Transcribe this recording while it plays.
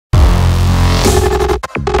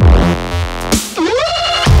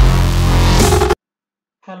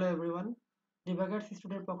Hello everyone, ডিবাগার্স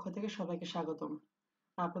স্টুডিওর পক্ষ থেকে সবাইকে স্বাগতম।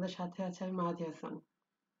 আপনাদের সাথে আছে আমি মাহাদি হাসান।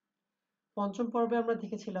 পঞ্চম পর্বে আমরা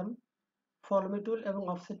দেখেছিলাম ফলোমি টুল এবং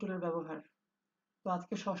অফসেট টুলের ব্যবহার। তো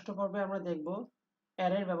আজকে ষষ্ঠ পর্বে আমরা দেখব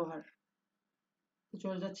অ্যারের ব্যবহার। তো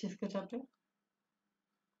চলে যাচ্ছি স্কেচআপে।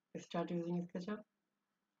 Start using SketchUp.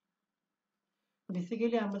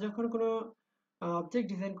 বেসিক্যালি আমরা যখন কোনো অবজেক্ট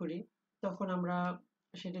ডিজাইন করি তখন আমরা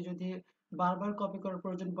সেটা যদি বারবার কপি করার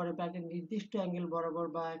প্রয়োজন পড়ে বা একটা নির্দিষ্ট অ্যাঙ্গেল বরাবর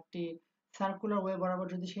বা একটি সার্কুলার ওয়ে বরাবর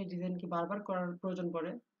যদি সেই ডিজাইনকে বারবার করার প্রয়োজন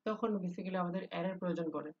পড়ে তখন বেসিক্যালি আমাদের অ্যারের প্রয়োজন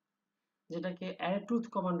পড়ে, যেটাকে অ্যারে ট্রুথ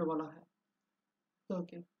কমান্ডও বলা হয়। তো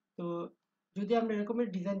ওকে, তো যদি আমরা এরকমের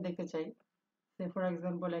ডিজাইন দেখতে চাই, সে ফর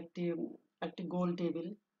এক্সাম্পল একটি একটি গোল টেবিল,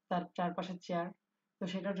 তার চারপাশে চেয়ার, তো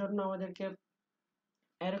সেটার জন্য আমাদেরকে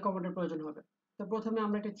অ্যারে কমান্ডের প্রয়োজন হবে। তো প্রথমে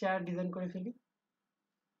আমরা একটা চেয়ার ডিজাইন করে ফেলি।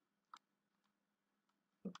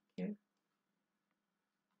 ওকে,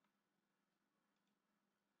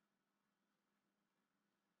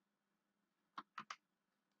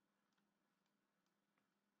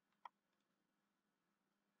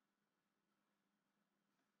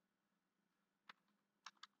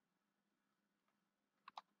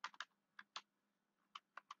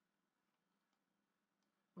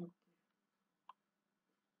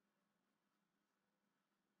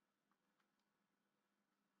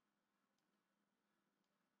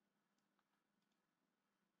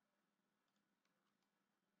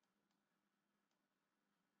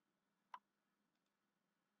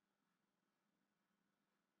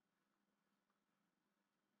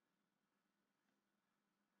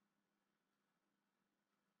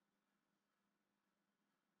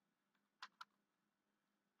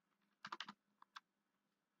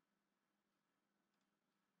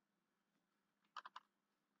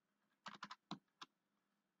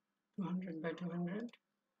 200 by 200,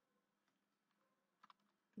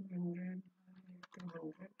 200 by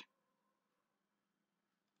 200,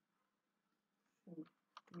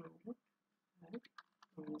 200 by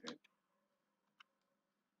 200.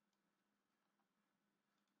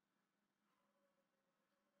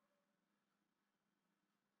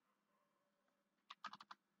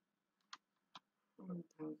 One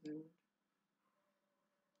thousand.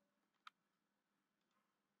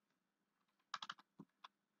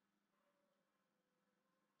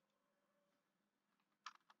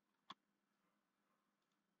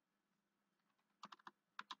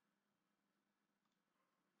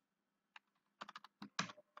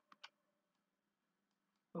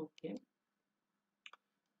 ওকে,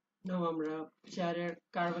 নাও আমরা চেয়ারের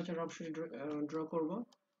কার্ভেচার অপশন ড্র করব।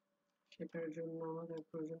 সেটার জন্য আমাদের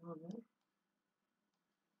প্রয়োজন হবে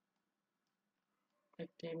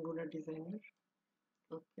একটা অ্যাঙ্গুলার ডিজাইনের।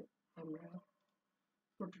 ওকে, আমরা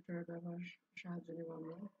প্রোটেক্টরের ব্যবহার সাহায্য নেব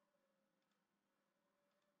আমরা।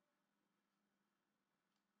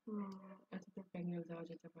 এতটুকু অ্যাঙ্গেল দেওয়া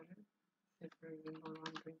যেতে পারে। Set for example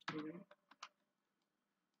 120 degree,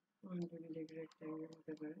 120 degree একটা অ্যাঙ্গেল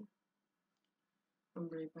হতে পারে।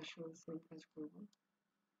 আমরা এই পাশেও সেম কাজ করব।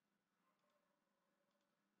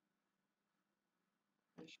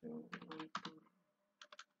 পাশেও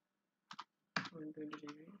 120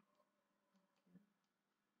 ডিগ্রি।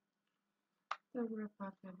 তারপরে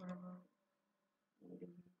পাতে বরাবর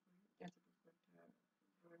এতটুকু একটা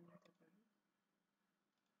ড্রয়িং হতে পারে।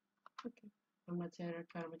 ওকে, আমরা চেয়ারের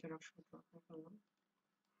কার্ভেচার অপশন ড্র করে ফেললাম।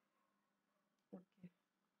 ওকে,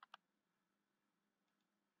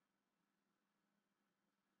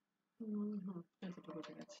 এতটুকু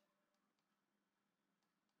ঠিক আছে।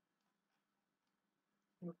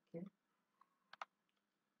 ওকে,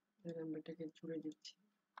 আমরা এটাকে জুড়ে দিচ্ছি।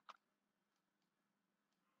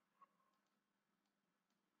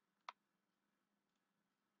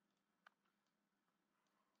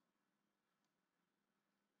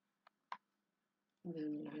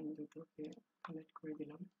 দেন লাইন দুটোকে কানেক্ট করে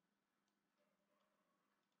দিলাম।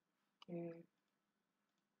 ওকে,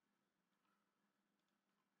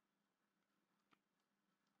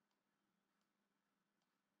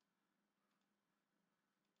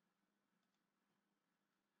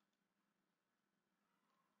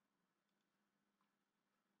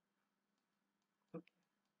 ওকে,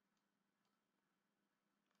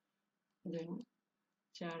 দেন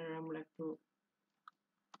চেয়ারের আমরা একটু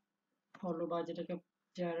ফলো বা যেটাকে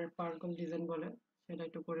চেয়ারের পার্গল ডিজাইন বলে সেটা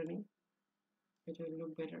একটু করে নিই। এটা will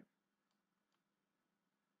look better.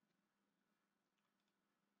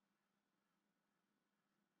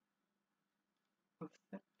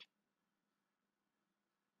 Offset.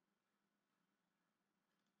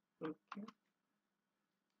 Okay,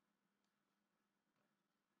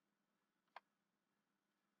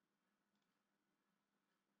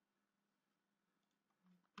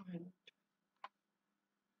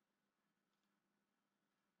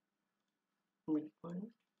 mid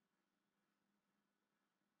point,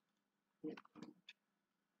 mid point,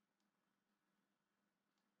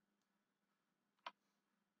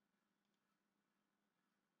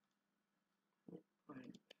 mid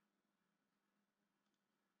point.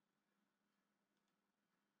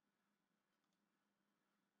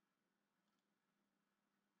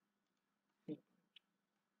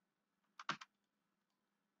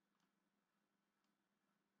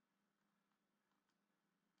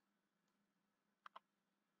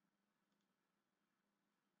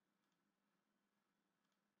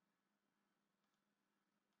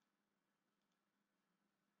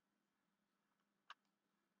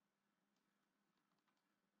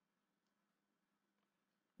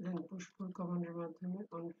 Then push পুল কমান্ডের মাধ্যমে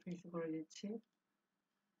অনফ্রিজ করে দিচ্ছি।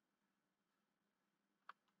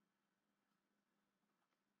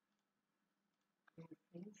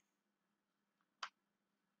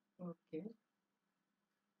 ওকে,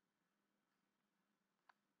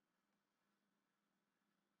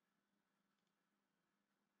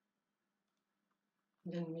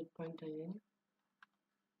 then midpoint again,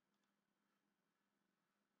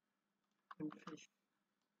 unfreeze.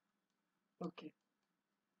 ওকে,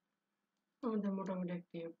 আমাদের মোটামুটি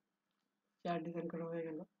একটি চার্ট ডিজাইন করা হয়ে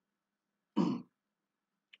গেল।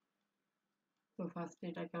 তো ফার্স্ট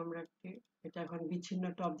এটাকে আমরা এটা এখন বিচ্ছিন্ন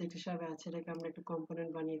একটা অবজেক্ট হিসাবে আছে, এটাকে আমরা একটা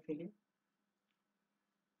কম্পোনেন্ট বানিয়ে ফেলি।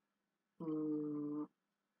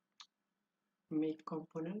 মেক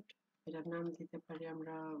কম্পোনেন্ট, এটার নাম দিতে পারি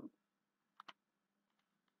আমরা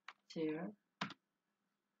চেয়ার।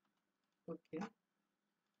 ওকে,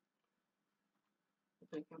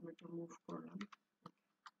 এটাকে আমরা একটু মুভ করলাম।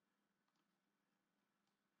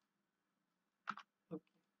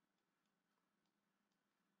 ওকে,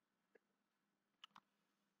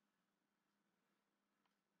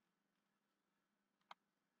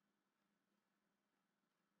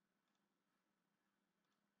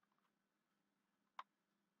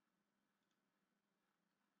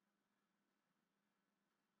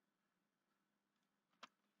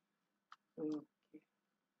 ওকে।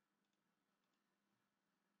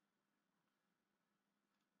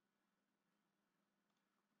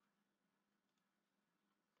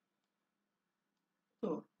 তো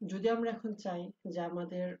যদি আমরা এখন চাই যে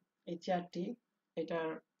আমাদের এই চেয়ারটি এটার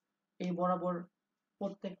এই বরাবর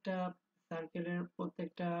প্রত্যেকটা সার্কেলের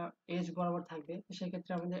প্রত্যেকটা এজ বরাবর থাকবে,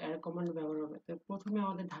 সেক্ষেত্রে আমাদের অ্যারো কমান্ড ব্যবহার হবে। তো প্রথমে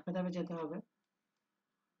আমাদের ধাপে ধাপে যেতে হবে।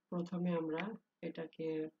 প্রথমে আমরা এটাকে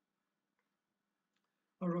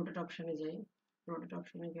রোটেট অপশনে যাই। রোটেট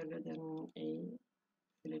অপশনে গেলে দেন এই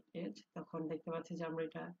সিলেক্ট এজ, তখন দেখতে পাচ্ছি যে আমরা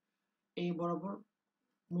এটা এই বরাবর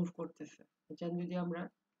মুভ করতেছে। যদি আমরা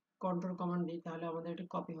কন্ট্রোল কমান্ড দিই তাহলে আমাদের এটা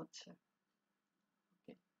কপি হচ্ছে।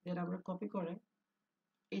 ওকে, দেন আমরা কপি করে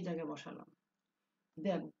এই জায়গায় বসালাম।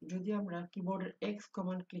 দেন যদি আমরা কিবোর্ডের এক্স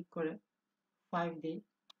কমান্ড ক্লিক করে 5 দিই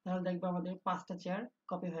তাহলে দেখবো আমাদের 5টা চেয়ার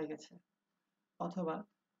কপি হয়ে গেছে। অথবা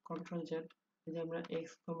কন্ট্রোল জেড, যদি আমরা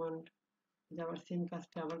এক্স কমান্ড যদি আবার সেম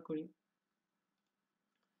কাজটা আবার করি,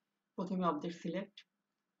 প্রথমে অবজেক্ট সিলেক্ট,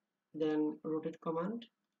 দেন রোটেট কমান্ড,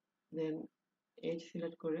 দেন এজ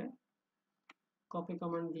সিলেক্ট করে কপি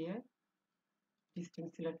কমান্ড দিয়ে ডিস্টেন্স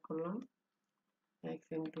সিলেক্ট করলাম x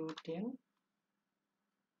into 10,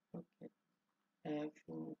 ওকে, x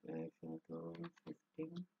into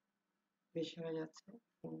 15, বেশি হয়ে যাচ্ছে,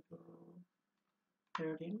 into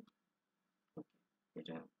 13, ওকে,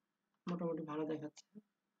 এটা মোটামুটি ভালো দেখাচ্ছে।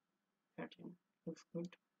 13 looks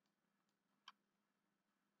good.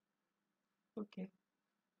 ওকে,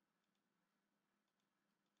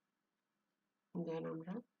 দেন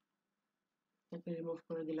আমরা এটাকে রিমুভ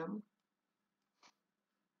করে দিলাম।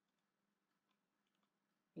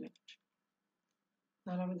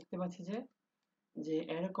 তাহলে আমরা দেখতে পাচ্ছি যে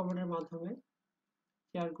অ্যারো কমান্ডের মাধ্যমে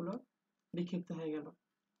চেয়ারগুলো বিক্ষিপ্ত হয়ে গেল।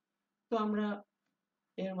 তো আমরা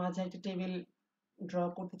এর মাঝে একটা টেবিল ড্র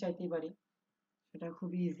করতে চাইতেই পারি, সেটা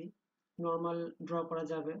খুবই ইজি, নর্মাল ড্র করা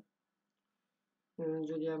যাবে।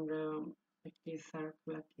 যদি আমরা একটি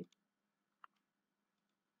সার্কেল আঁকি,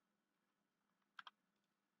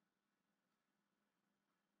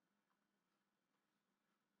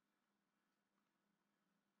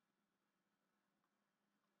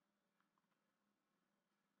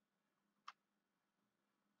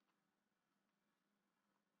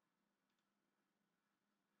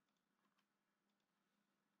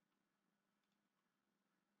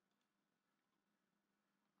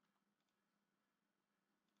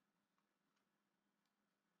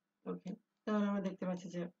 ওকে, তাহলে আমরা দেখতে পাচ্ছি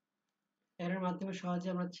যে এর মাধ্যমে সহজে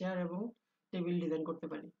আমরা চেয়ার এবং টেবিল ডিজাইন করতে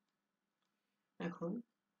পারি। এখন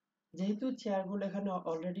যেহেতু চেয়ারগুলো এখানে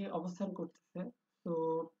অলরেডি অবস্থান করতেছে, তো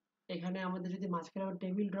এখানে আমাদের যদি মাঝখানে আবার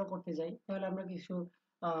টেবিল ড্র করতে যাই তাহলে আমরা কিছু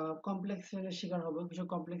কমপ্লেক্সের শিকার হব, কিছু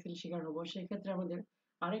কমপ্লেক্সের শিকার হব, সেক্ষেত্রে আমাদের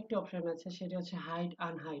আরেকটি অপশন আছে, সেটা হচ্ছে হাইড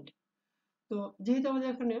আনহাইড। তো যেহেতু আমাদের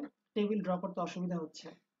এখানে টেবিল ড্র করতে অসুবিধা হচ্ছে,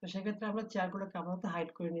 তো সেক্ষেত্রে আমরা চেয়ারগুলোকে আপাতত হাইড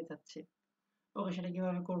করে নিতে চাচ্ছি। ওকে, সেটা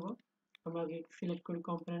কিভাবে করব? আমরা আগে সিলেক্ট করি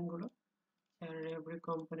কম্পোনেন্ট গুলো। Every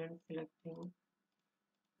component selecting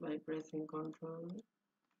by pressing control.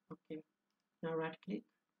 Okay, now right click.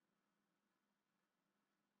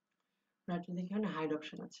 Right click, এখানে হাইড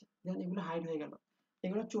অপশন আছে, দেন এগুলো হাইড হয়ে গেল।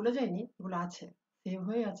 এগুলো চলে যায়নি, এগুলো আছে, সেভ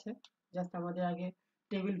হয়ে আছে। জাস্ট আমাদের আগে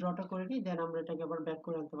টেবিল ড্রটা করে নিই, দেন আমরা এটাকে আবার ব্যাক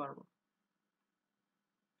করে আনতে পারবো।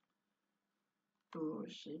 তো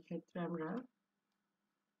সেই ক্ষেত্রে আমরা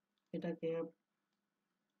এটাকে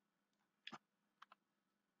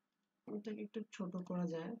একটু ছোট করা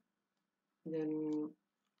যায়। দেন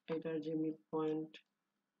এটার যে মিড পয়েন্ট,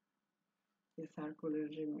 সার্কেলের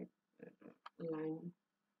যে লাইন,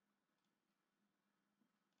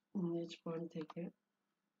 নিচ পয়েন্ট থেকে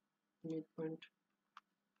মিড পয়েন্ট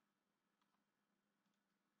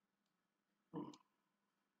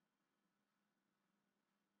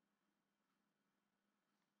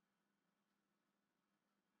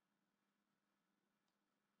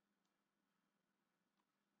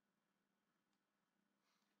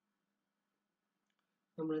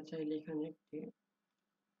আমরা চাইলে এখানে একটি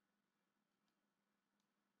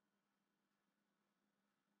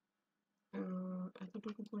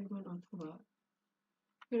এতটুকু পরিমাণ, অথবা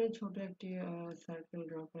এখানে ছোট একটি সার্কেল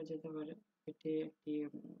ড্র করা যেতে পারে। এটি একটি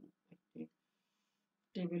একটি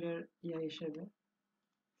টেবিলের হিসেবে,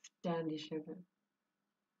 স্ট্যান্ড হিসেবে।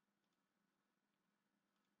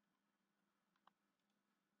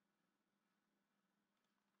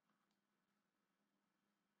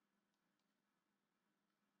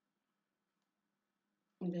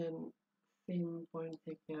 দেন সেম পয়েন্ট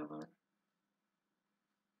থেকে আবার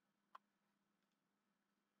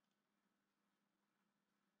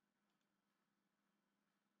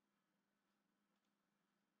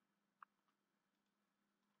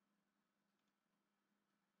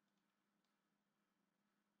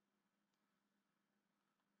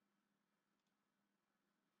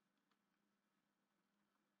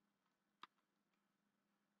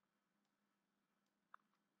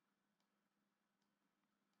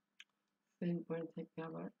সেম পয়েন্ট থেকে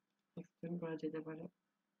আবার এক্সটেন্ড করা যেতে পারে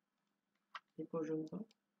এই পর্যন্ত।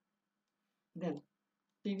 দেন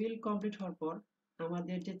টেবিল কমপ্লিট হওয়ার পর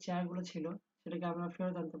আমাদের যে চেয়ারগুলো ছিল সেটাকে আমরা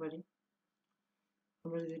ফেরত আনতে পারি।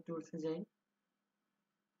 আমরা যদি টুলসে যাই,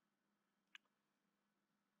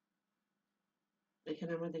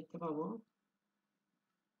 এখানে আমরা দেখতে পাবো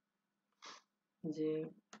যে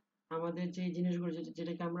আমাদের যে জিনিসগুলো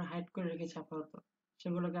যেটাকে আমরা হাইড করে রেখেছি আপাতত,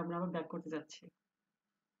 সেগুলোকে আমরা আবার ব্যাক করতে যাচ্ছি।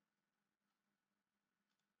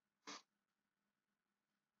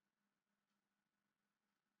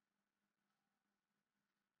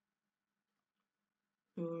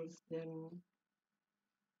 টুলস, দেন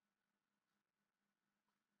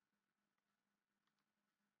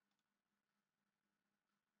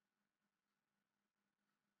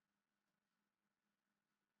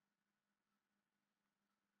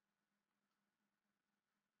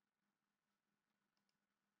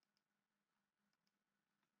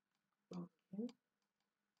ওকে,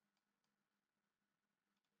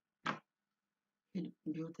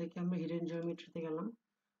 ভিউ থেকে আমরা হিডেন জিওমেট্রিতে গেলাম।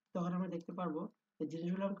 তখন আমরা দেখতে পারবো যে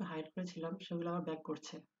জিনিসগুলো আমরা হাইড করেছিলাম সেগুলো আবার ব্যাক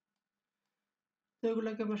করছে। তো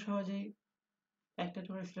এগুলোকে আমরা সহজেই একটা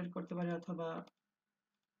করে সিলেক্ট করতে পারি, অথবা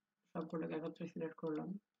সবগুলোকে একত্রে সিলেক্ট করলাম,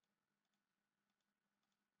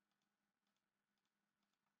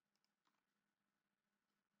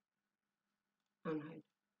 আনহাইড,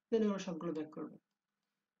 দেন এগুলো সবগুলো ব্যাক করবে।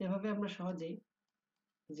 এভাবে আমরা সহজেই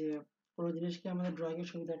যে কোনো জিনিসকে আমাদের ড্রয়িং এর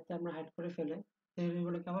সুবিধার্থে আমরা হাইড করে ফেলে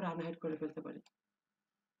সেগুলোকে আবার আনহাইড করে ফেলতে পারি।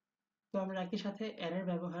 তো আমরা একই সাথে অ্যারের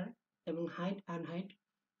ব্যবহার এবং হাইড আনহাইড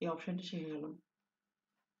এই অপশনটি শিখে গেলাম।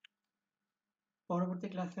 পরবর্তী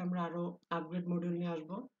ক্লাসে আমরা আরো আপগ্রেড মডিউল নিয়ে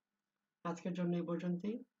আসবো। আজকের জন্য এই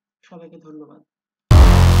পর্যন্তই। সবাইকে ধন্যবাদ।